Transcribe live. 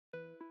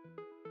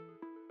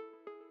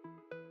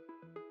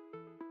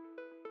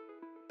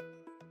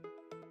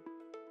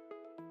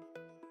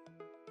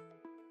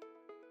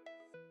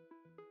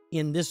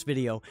In this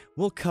video,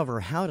 we'll cover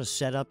how to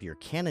set up your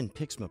Canon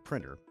PIXMA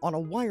printer on a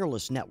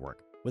wireless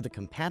network with a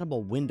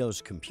compatible Windows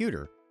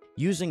computer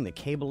using the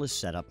Cableless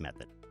setup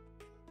method.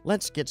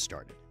 Let's get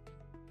started.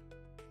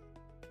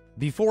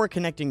 Before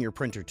connecting your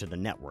printer to the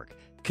network,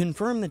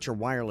 confirm that your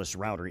wireless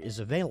router is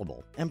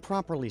available and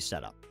properly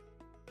set up.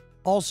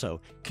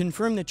 Also,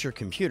 confirm that your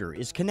computer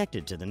is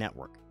connected to the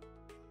network.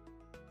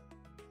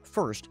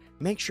 First,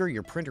 make sure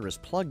your printer is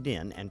plugged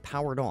in and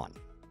powered on.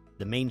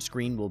 The main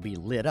screen will be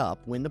lit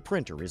up when the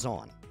printer is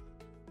on.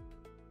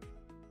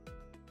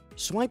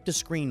 Swipe the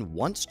screen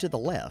once to the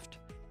left,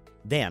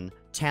 then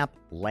tap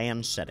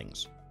LAN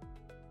Settings.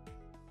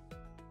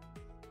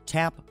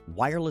 Tap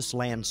Wireless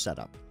LAN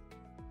Setup.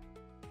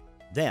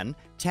 Then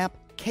tap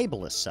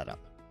Cableless Setup.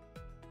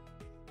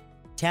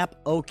 Tap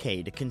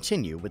OK to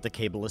continue with the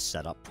Cableless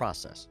setup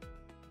process.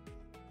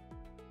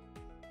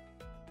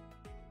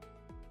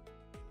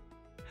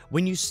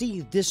 When you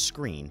see this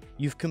screen,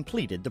 you've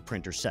completed the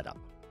printer setup.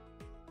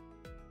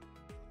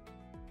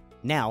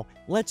 Now,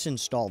 let's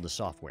install the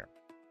software.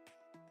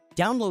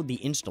 Download the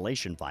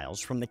installation files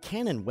from the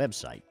Canon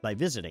website by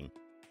visiting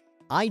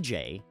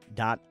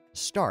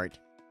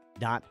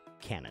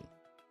ij.start.canon.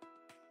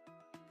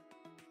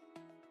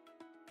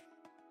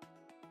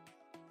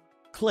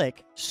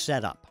 Click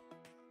Setup.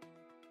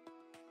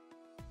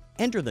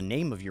 Enter the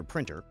name of your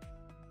printer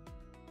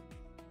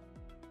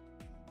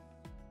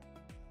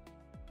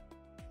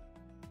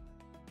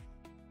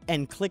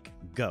and click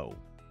Go.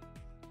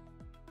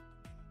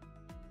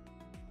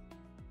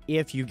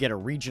 If you get a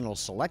regional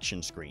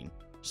selection screen,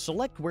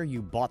 select where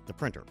you bought the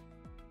printer.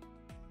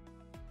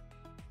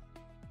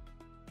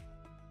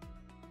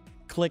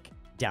 Click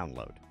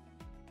Download.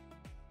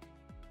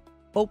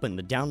 Open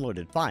the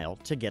downloaded file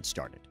to get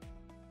started.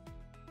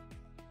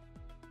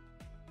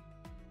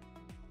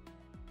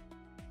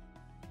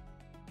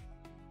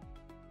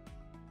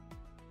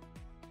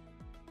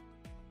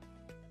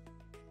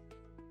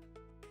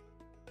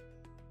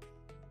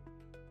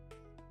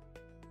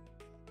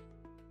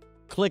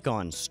 Click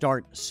on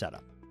Start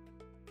Setup.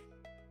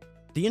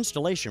 The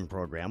installation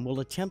program will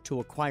attempt to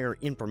acquire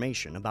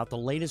information about the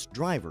latest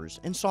drivers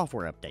and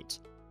software updates.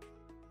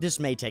 This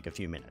may take a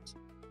few minutes.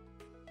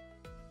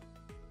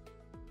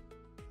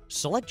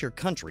 Select your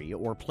country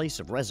or place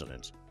of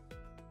residence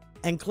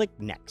and click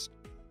Next.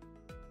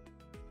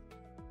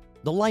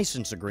 The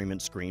license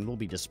agreement screen will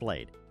be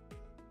displayed.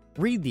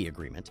 Read the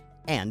agreement,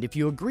 and if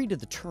you agree to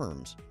the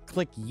terms,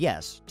 click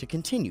Yes to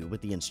continue with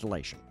the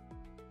installation.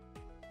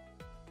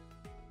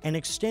 An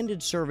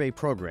extended survey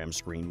program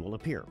screen will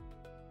appear.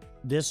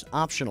 This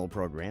optional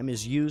program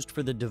is used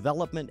for the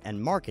development and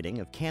marketing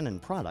of Canon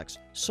products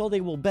so they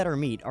will better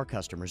meet our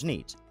customers'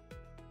 needs.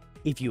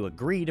 If you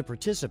agree to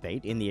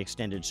participate in the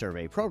extended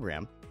survey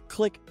program,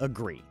 click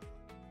Agree.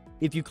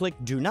 If you click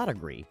Do Not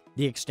Agree,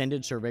 the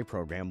extended survey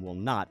program will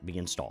not be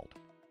installed.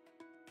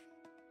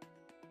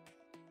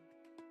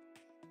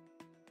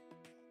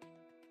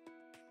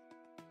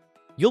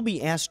 You'll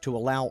be asked to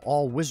allow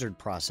all wizard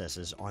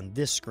processes on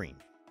this screen.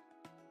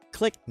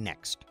 Click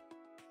Next.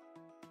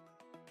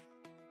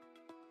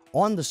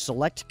 On the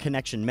Select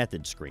Connection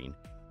Method screen,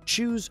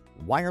 choose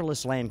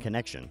Wireless LAN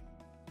Connection,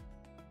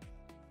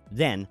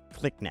 then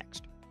click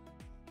Next.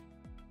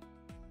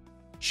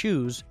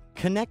 Choose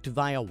Connect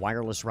via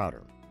Wireless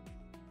Router,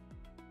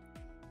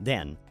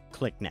 then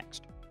click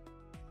Next.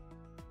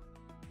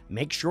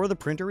 Make sure the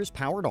printer is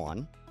powered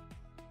on,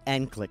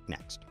 and click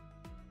Next.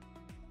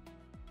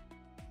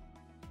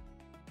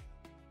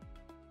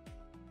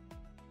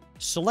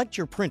 Select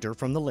your printer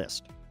from the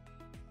list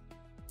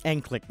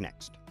and click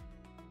Next.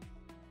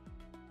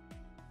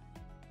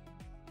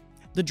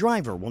 The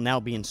driver will now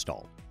be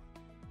installed.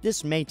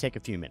 This may take a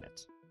few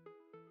minutes.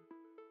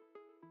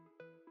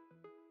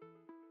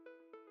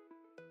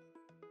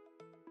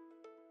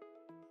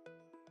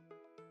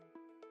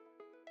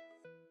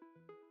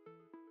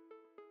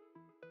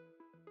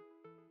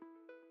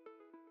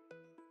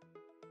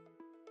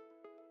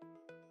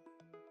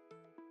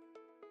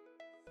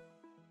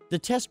 The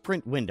test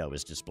print window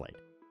is displayed.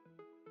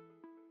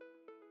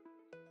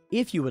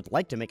 If you would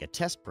like to make a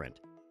test print,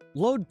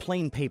 load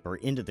plain paper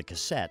into the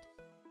cassette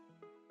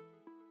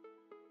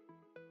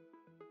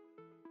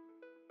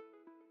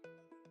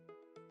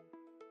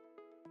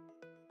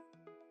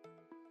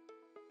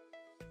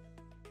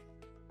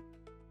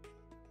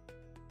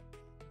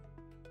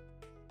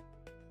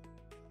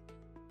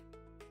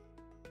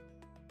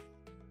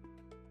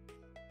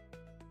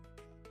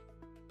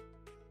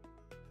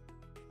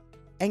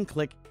and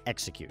click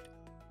Execute.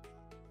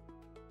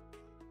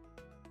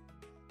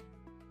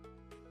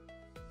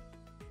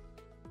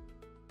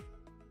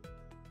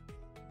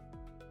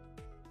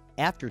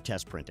 After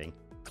test printing,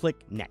 click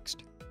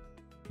Next.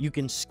 You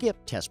can skip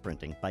test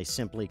printing by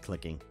simply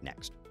clicking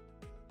Next.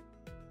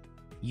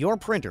 Your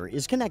printer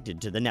is connected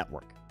to the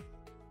network.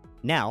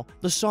 Now,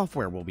 the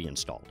software will be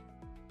installed.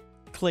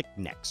 Click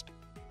Next.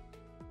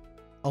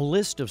 A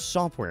list of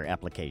software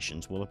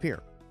applications will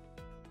appear.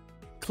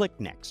 Click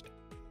Next.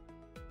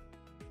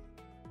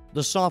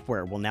 The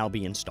software will now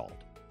be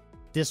installed.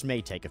 This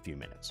may take a few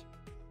minutes.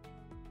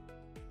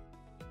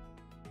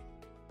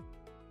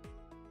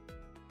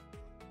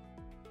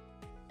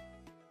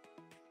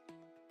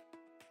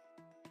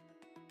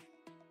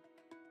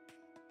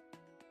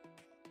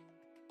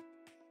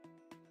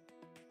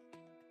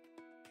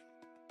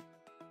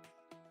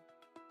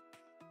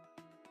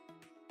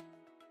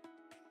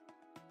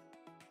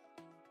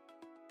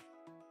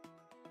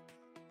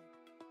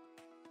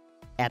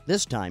 At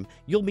this time,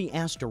 you'll be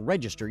asked to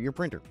register your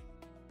printer.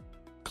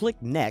 Click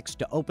Next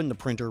to open the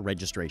printer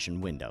registration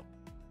window.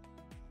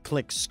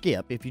 Click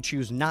Skip if you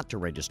choose not to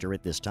register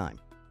at this time.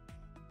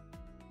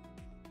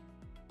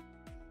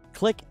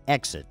 Click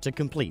Exit to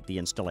complete the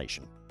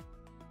installation.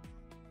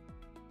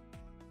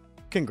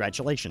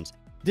 Congratulations!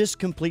 This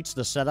completes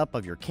the setup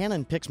of your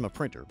Canon PIXMA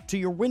printer to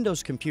your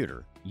Windows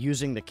computer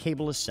using the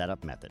Cableless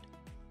setup method.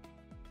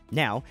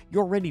 Now,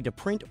 you're ready to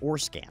print or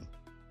scan.